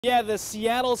Yeah, the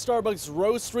Seattle Starbucks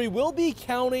Roastery will be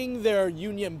counting their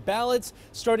union ballots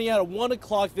starting at 1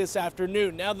 o'clock this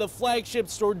afternoon. Now, the flagship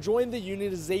store joined the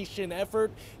unionization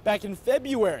effort back in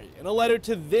February. In a letter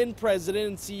to then President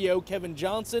and CEO Kevin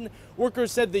Johnson,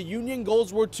 workers said the union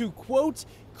goals were to, quote,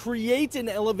 create an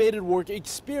elevated work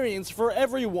experience for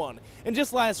everyone. And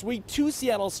just last week, 2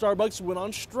 Seattle Starbucks went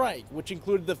on strike, which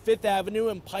included the 5th Avenue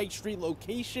and Pike Street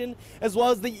location, as well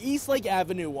as the Eastlake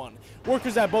Avenue one.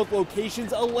 Workers at both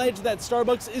locations allege that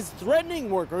Starbucks is threatening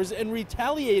workers and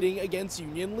retaliating against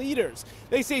union leaders.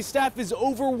 They say staff is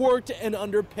overworked and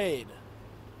underpaid.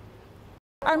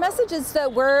 Our message is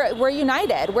that we're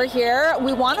united. We're here,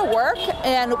 we want to work,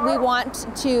 and we want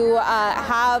to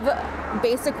have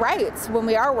basic rights when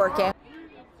we are working.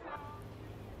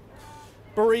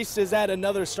 Baristas at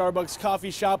another Starbucks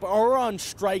coffee shop are on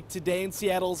strike today in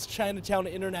Seattle's Chinatown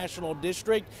International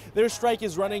District. Their strike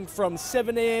is running from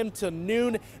 7 a.m. to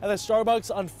noon at the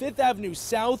Starbucks on 5th Avenue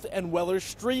South and Weller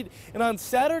Street. And on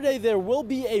Saturday, there will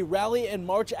be a rally and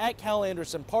march at Cal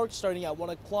Anderson Park starting at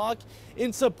 1 o'clock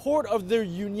in support of their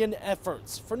union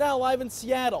efforts. For now, live in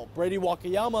Seattle, Brady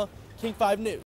Wakayama, King 5 News.